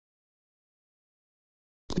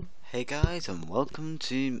Hey guys, and welcome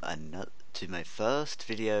to my first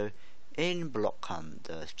video in Block Hunt.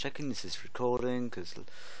 Checking this is recording because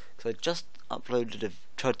I just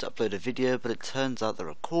tried to upload a video, but it turns out the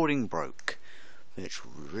recording broke, which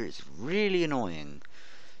is really annoying.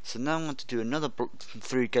 So now I'm going to do another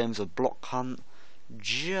 3 games of Block Hunt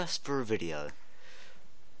just for a video,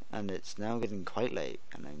 and it's now getting quite late,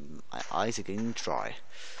 and my eyes are getting dry.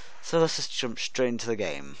 So let's just jump straight into the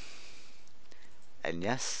game. And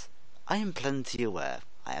yes, I am plenty aware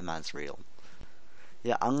I am Asriel.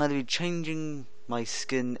 Yeah, I'm going to be changing my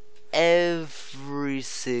skin every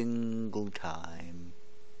single time,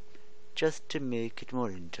 just to make it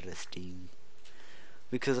more interesting.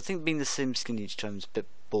 Because I think being the same skin each time is a bit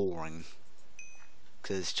boring.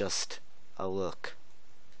 Because it's just, oh look,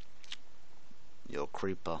 you're a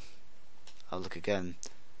creeper. Oh look again,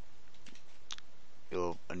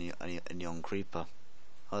 you're a young creeper.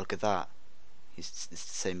 Oh look at that. It's the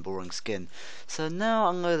same boring skin. So now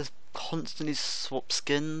I'm going to constantly swap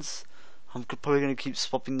skins. I'm probably going to keep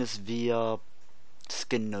swapping this via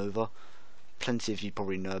Skin Nova. Plenty of you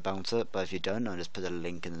probably know about it, but if you don't, I'll just put a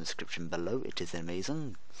link in the description below. It is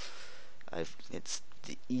amazing. It's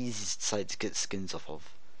the easiest site to get skins off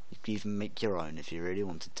of. You can even make your own if you really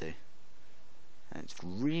wanted to. And it's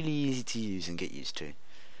really easy to use and get used to.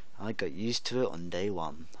 I got used to it on day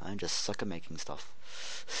 1. I just suck at making stuff.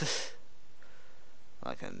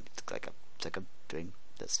 like I'm doing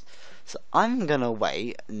this. So I'm gonna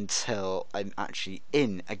wait until I'm actually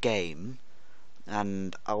in a game,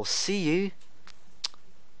 and I'll see you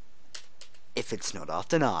if it's not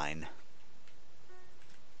after 9.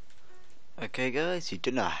 Okay guys, you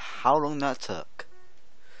don't know how long that took.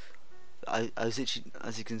 I was actually,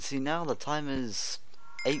 as you can see now, the time is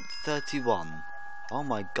 8:31. Oh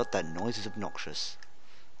my god, that noise is obnoxious.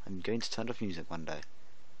 I'm going to turn off music one day.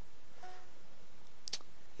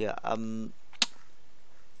 Yeah,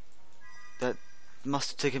 that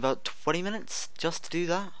must have taken about 20 minutes just to do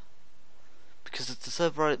that. Because the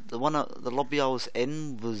server, the lobby I was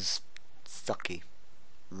in was sucky,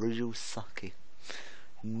 real sucky.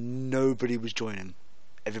 Nobody was joining.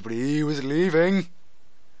 Everybody was leaving.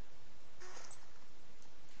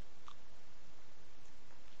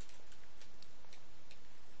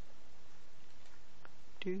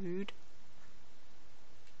 Dude.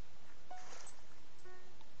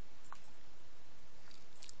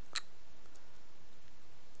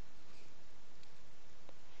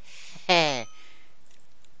 Heh.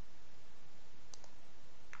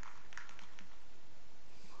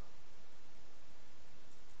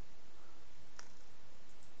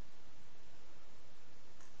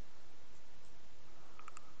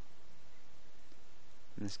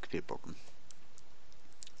 This could be a problem.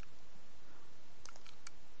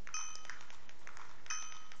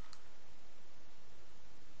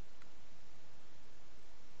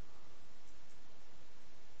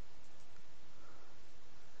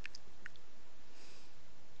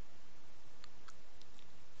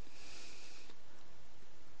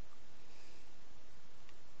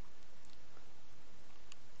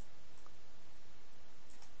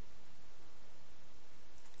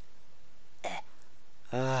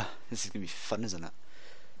 This is gonna be fun, isn't it?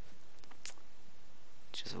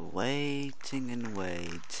 Just waiting and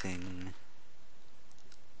waiting.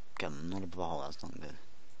 Come, not a ball, that's not good.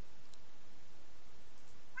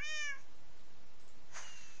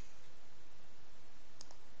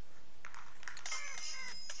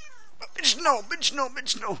 Bitch no, bitch no,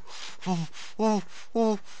 bitch no.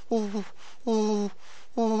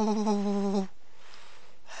 Oh,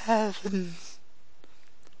 heavens.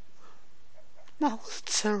 That was a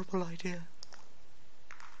terrible idea.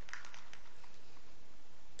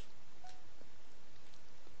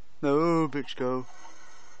 No, bitch, go.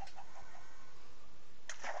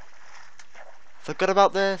 Forgot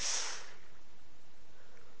about this.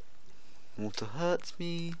 Water hurts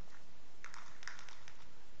me.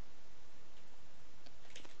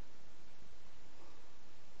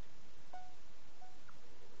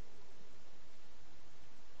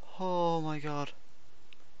 Oh my god.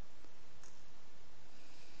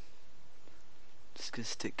 Just gonna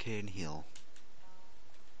stick here and heal.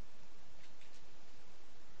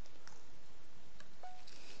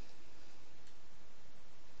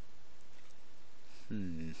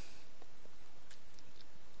 Hmm.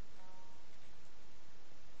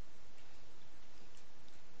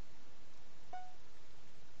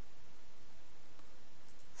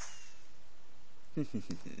 That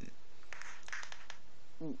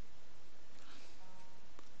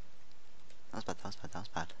was bad, that was bad, that was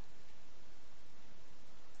bad.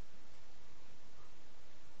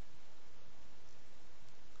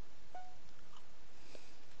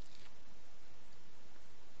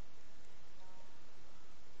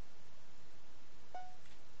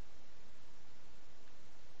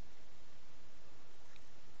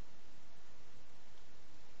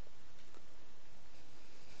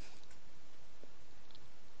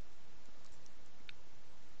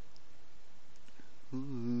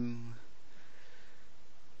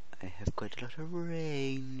 quite a lot of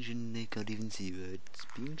range, and they can't even see where it's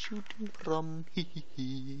been shooting from.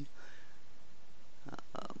 Hee.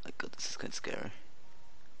 Oh my god, this is kind of scary.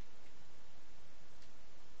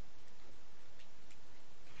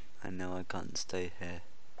 I know I can't stay here.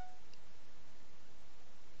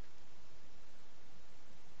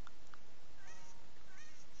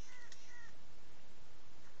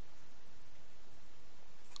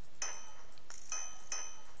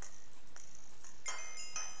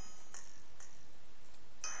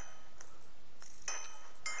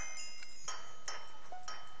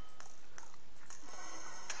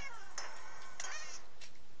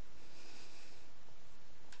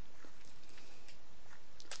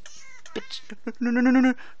 Bitch! No! No! No! No!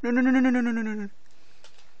 No! No! No! No! No! No! No! No! No!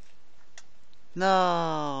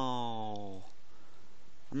 No!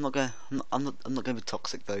 I'm not going. I'm not going to be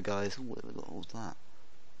toxic though, guys. What was that?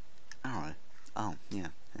 Arrow. Oh, yeah.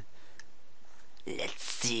 Let's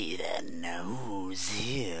see then. Who's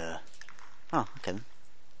here? Oh, okay then.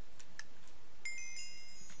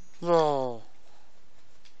 Oh.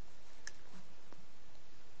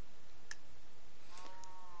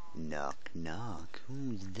 Knock, knock.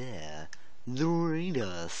 Who's there? The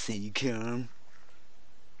radar seeker.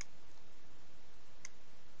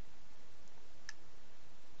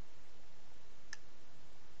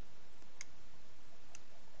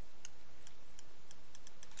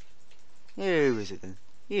 Who is it then?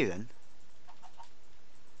 You then?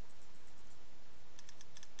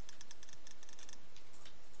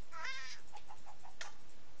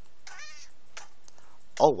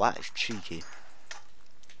 Oh wow, it's cheeky.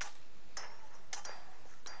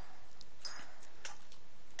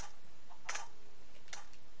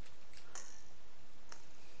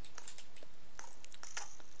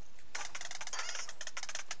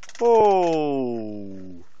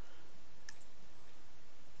 Oh!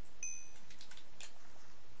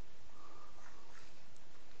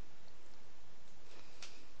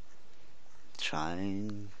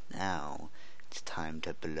 Trying now. It's time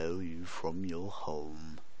to blow you from your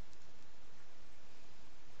home.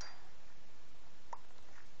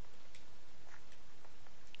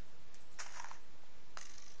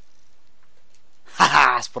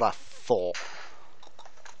 Haha, that's what I thought.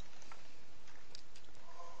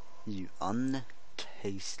 You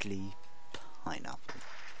untastely pineapple.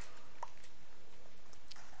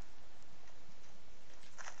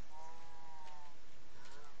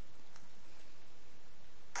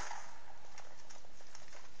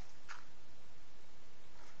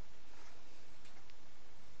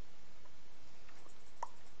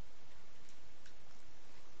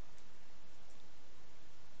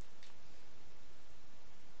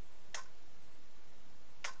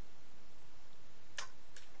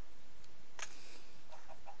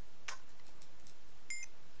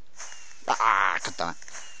 Ah, god damn it.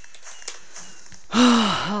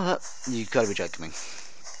 You gotta be joking me.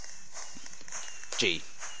 Gee.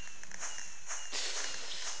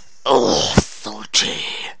 Oh, salty.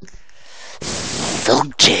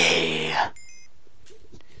 Salty.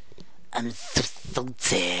 I'm so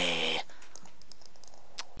salty.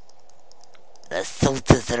 The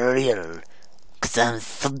salt is real. Cause I'm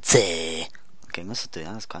salty. Okay, let's do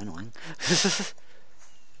that. That's quite annoying.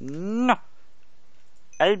 No.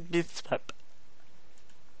 I'll be swept.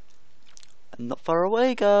 I'm not far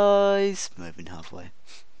away, guys. Moving halfway.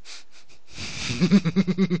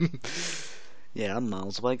 Yeah, I'm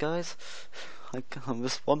miles away, guys. I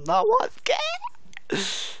just want that one.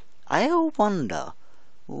 I wonder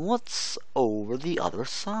what's over the other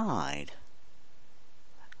side.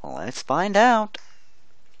 Let's find out.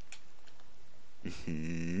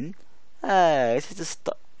 Hey, this is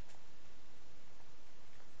a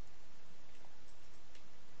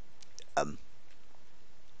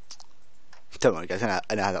don't worry, guys. I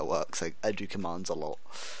know how that works. I do commands a lot.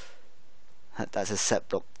 That's a set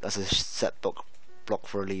block. That's a set block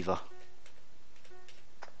for a lever.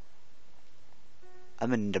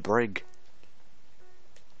 I'm in the brig.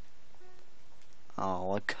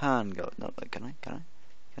 Oh, I can go. No, can I? Can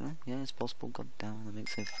I? Yeah, it's possible. God damn, that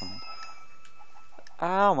makes it fun.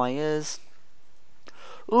 Ow, my ears.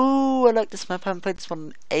 Ooh, I like this map. I haven't played this one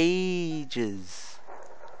in ages.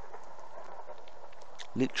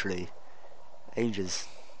 Literally, ages.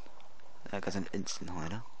 That guy's an instant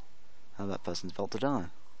hider. How that person's about to die.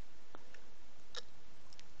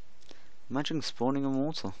 Imagine spawning in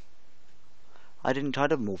water. I didn't try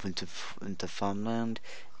to morph into farmland.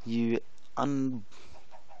 You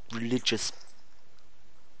unreligious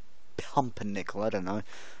pumpernickel. I don't know.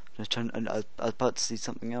 Just trying. I was about to see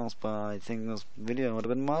something else, but I think this video would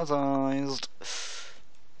have been monetized.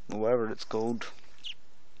 Or whatever it's called.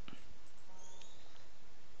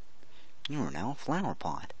 You are now a flower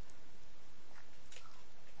pot.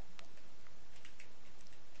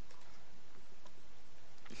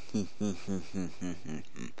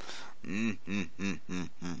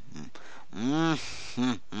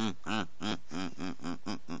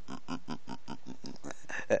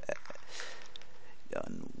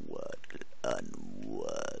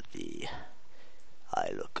 Unworthy.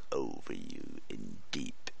 I look over you in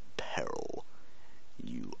deep peril.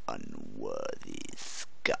 You unworthy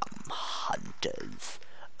scum hunters.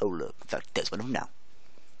 Oh look, in fact, there's one of them now.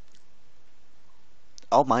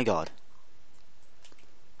 Oh my god.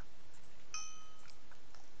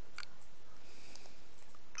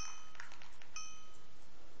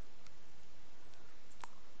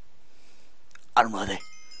 Unworthy.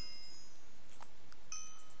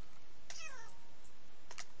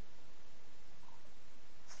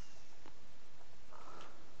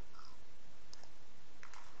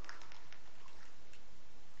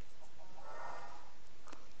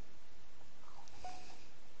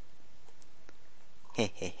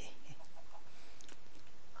 Hehehe.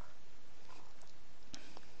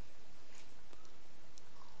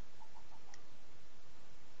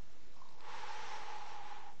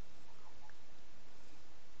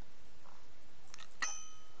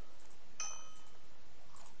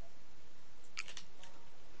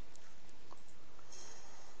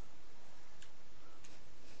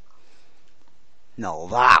 No,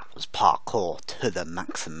 that was parkour to the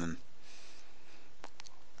maximum.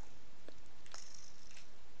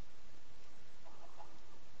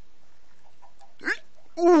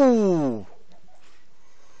 Ooh!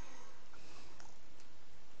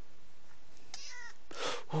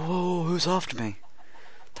 Oh, who's after me?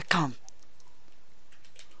 That can't.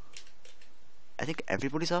 I think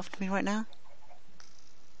everybody's after me right now.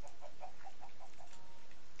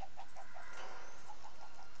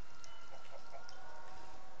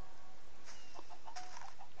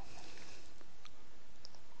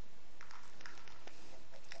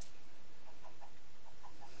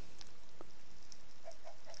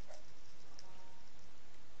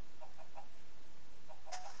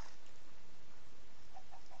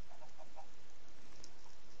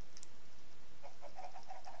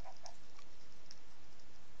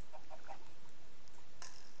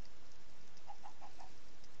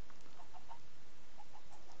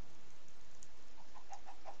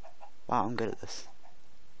 Wow, I'm good at this.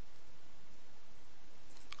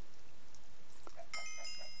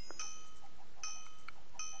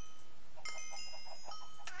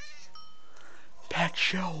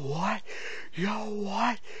 Pet, yo what? Yo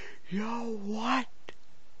what? Yo what?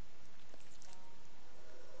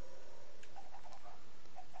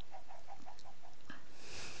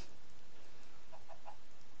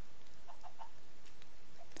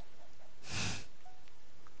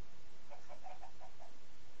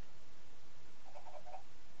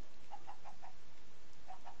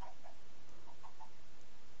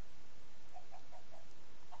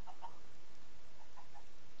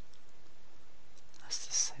 That's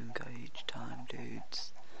the same guy each time,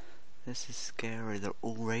 dudes. This is scary, they're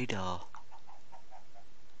all radar.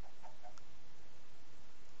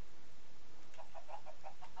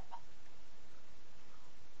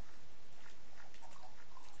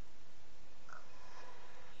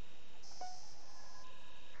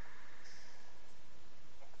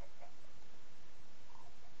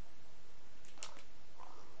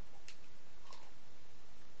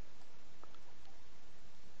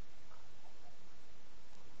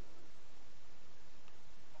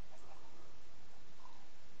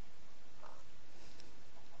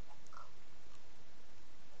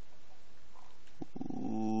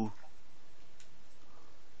 Ooh.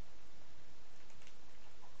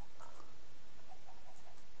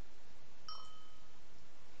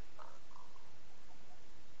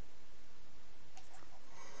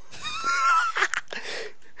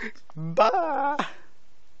 Bah!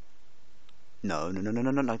 No, no, no, no,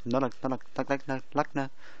 no, no, no, no, no, no, no,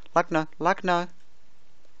 no, no, no.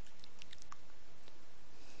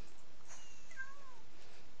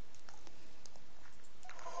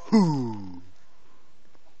 Whoo!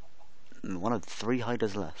 One of 3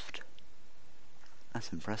 hiders left.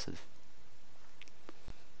 That's impressive.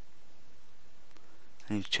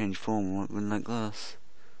 I need to change form when like this.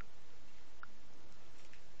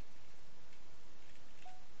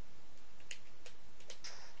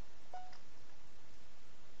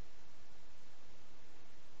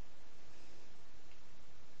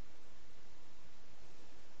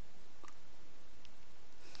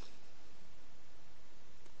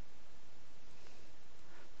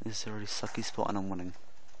 This is a really sucky spot and I'm winning.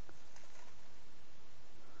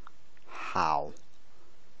 How?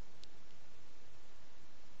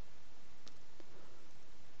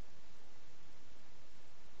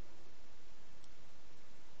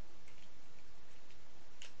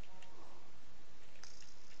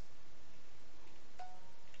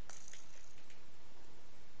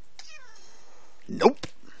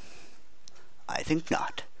 think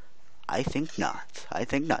not. I think not. I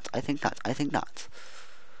think not. I think not. I think not.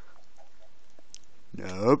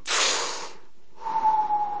 Nope.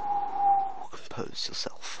 Compose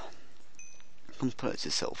yourself. Compose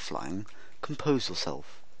yourself, flying. Compose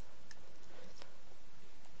yourself.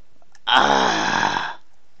 Ah!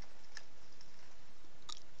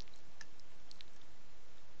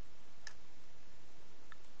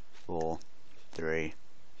 4, 3,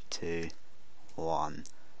 2, 1.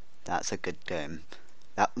 That's a good game.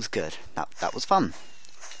 That was good. That was fun.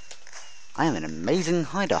 I am an amazing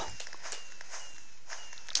hider.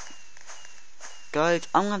 Guys,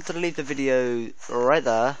 I'm going to have to leave the video right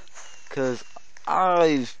there because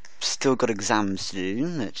I've still got exams to do,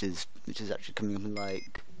 which is actually coming up in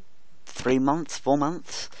like 3 months, 4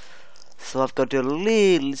 months. So I've got to do a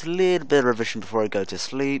little bit of revision before I go to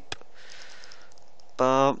sleep.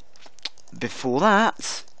 But before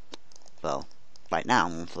that, well, right now,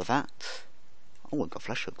 for the fact, oh, I've got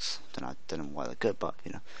flesh hooks. Don't know why they're good, but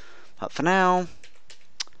you know. But for now,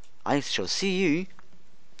 I shall see you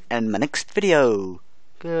in my next video.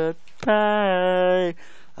 Goodbye.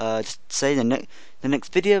 Just say the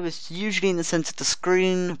next video is usually in the center of the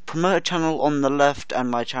screen. Promote a channel on the left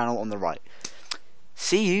and my channel on the right.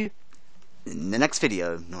 See you in the next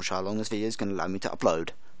video. Not sure how long this video is going to allow me to upload.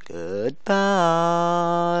 Goodbye.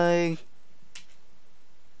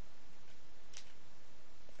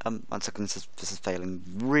 1 second. This is failing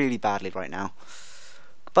really badly right now.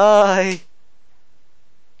 Goodbye.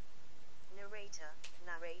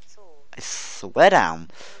 I swear down.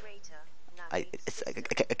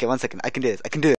 Okay, 1 second. I can do this.